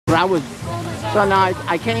So now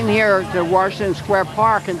I came here to Washington Square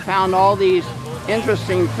Park and found all these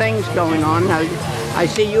interesting things going on. Now, I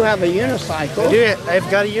see you have a unicycle. I do. I've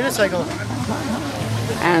got a unicycle.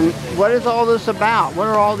 And what is all this about? What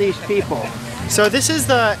are all these people? So this is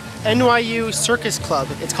the NYU Circus Club.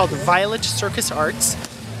 It's called Violet Circus Arts,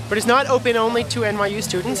 but it's not open only to NYU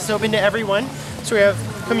students. It's open to everyone. So we have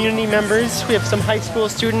community members. We have some high school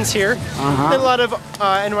students here. And a lot of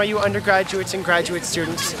NYU undergraduates and graduate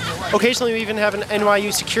students. Occasionally, we even have an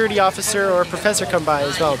NYU security officer or a professor come by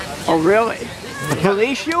as well. Oh, really? To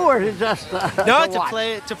police you, or to just no, to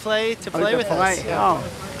play with us. Yeah. Oh.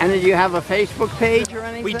 And do you have a Facebook page or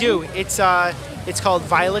anything? We do. It's called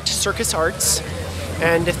Violet Circus Arts,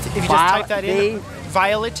 and if you just type that in,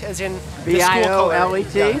 Violet as in the school color.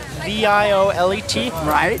 V-I-O-L-E-T? V-I-O-L-E-T.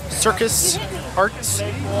 Right. Circus Arts.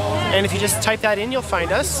 And if you just type that in, you'll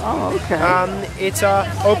find us. Oh, okay. It's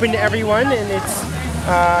open to everyone, and it's,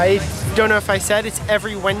 I don't know if I said, it's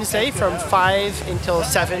every Wednesday from 5 until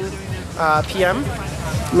 7 p.m.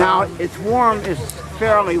 Now, it's warm, it's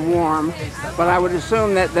fairly warm, but I would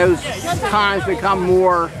assume that those times become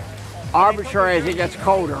more arbitrary as it gets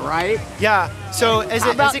colder, right? Yeah, so as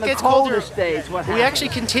it gets colder, days, what we actually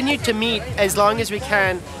continue to meet as long as we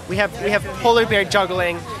can. We have polar bear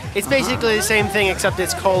juggling. It's basically the same thing except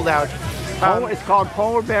it's cold out. It's called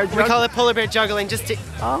polar bear juggling? We call it polar bear juggling just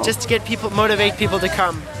to get people, motivate people to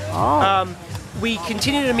come. Oh. We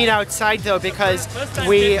continue to meet outside though because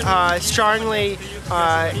we strongly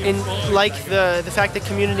like the fact that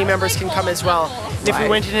community members can come as well. And if we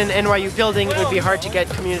went in an NYU building, it would be hard to get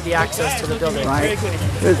community access to the building. Right.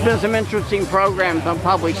 There's been some interesting programs on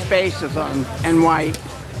public spaces on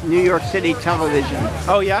New York City television.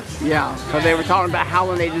 Oh yeah? Yeah, so they were talking about how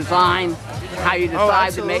when they design, how you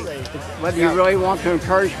decide to make, whether you really want to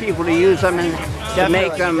encourage people to use them and to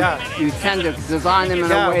make them, you tend to design them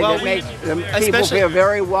in a way that makes people feel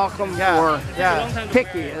very welcome or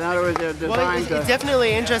picky. In other words, they're designed it's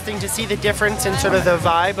definitely interesting to see the difference in sort of the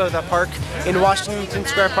vibe of the park in Washington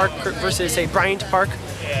Square Park versus, say, Bryant Park.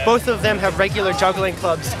 Both of them have regular juggling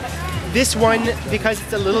clubs. This one, because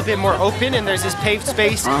it's a little bit more open and there's this paved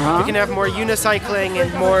space, we can have more unicycling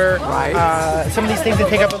and more, some of these things that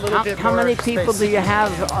take up a little bit more How many people do you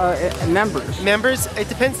have members? Members, it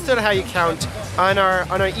depends sort of how you count. On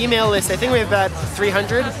our email list, I think we have about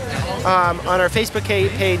 300. On our Facebook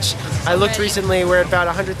page, I looked recently, we're at about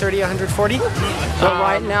 130, 140. So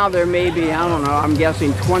right now there may be, I don't know, I'm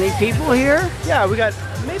guessing 20 people here? Yeah, we got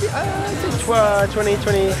maybe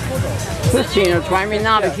 20, 15 or 20, I mean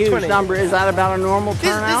not a huge number. Is that about a normal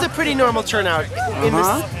turnout? This is a pretty normal turnout. In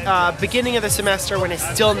the beginning of the semester when it's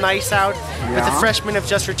still nice out, but the freshmen have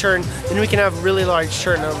just returned, then we can have really large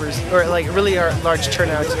turnovers, or like really large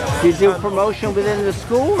turnouts. Do you do promotion within the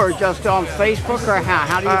school or just on Facebook, or how?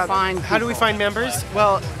 How do you find people? How do we find members?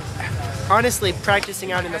 Well, honestly,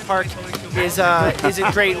 practicing out in the park is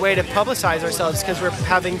a great way to publicize ourselves because we're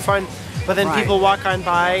having fun. But then people walk on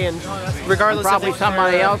by, and regardless and probably of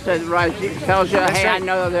somebody else that tells you, hey, I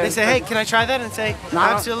know that. They say, hey, can I try that? And say,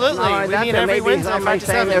 absolutely. We meet every Wednesday, 5 to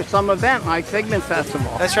 7. There's some event like Figment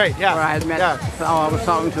Festival. That's right. Yeah. Where I met I was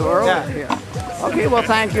talking to earlier here. Okay, well,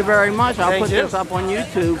 thank you very much. I'll put this up on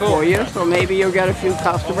YouTube for you, so maybe you'll get a few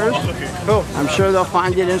customers. Cool. I'm sure they'll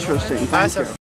find it interesting. Thank you.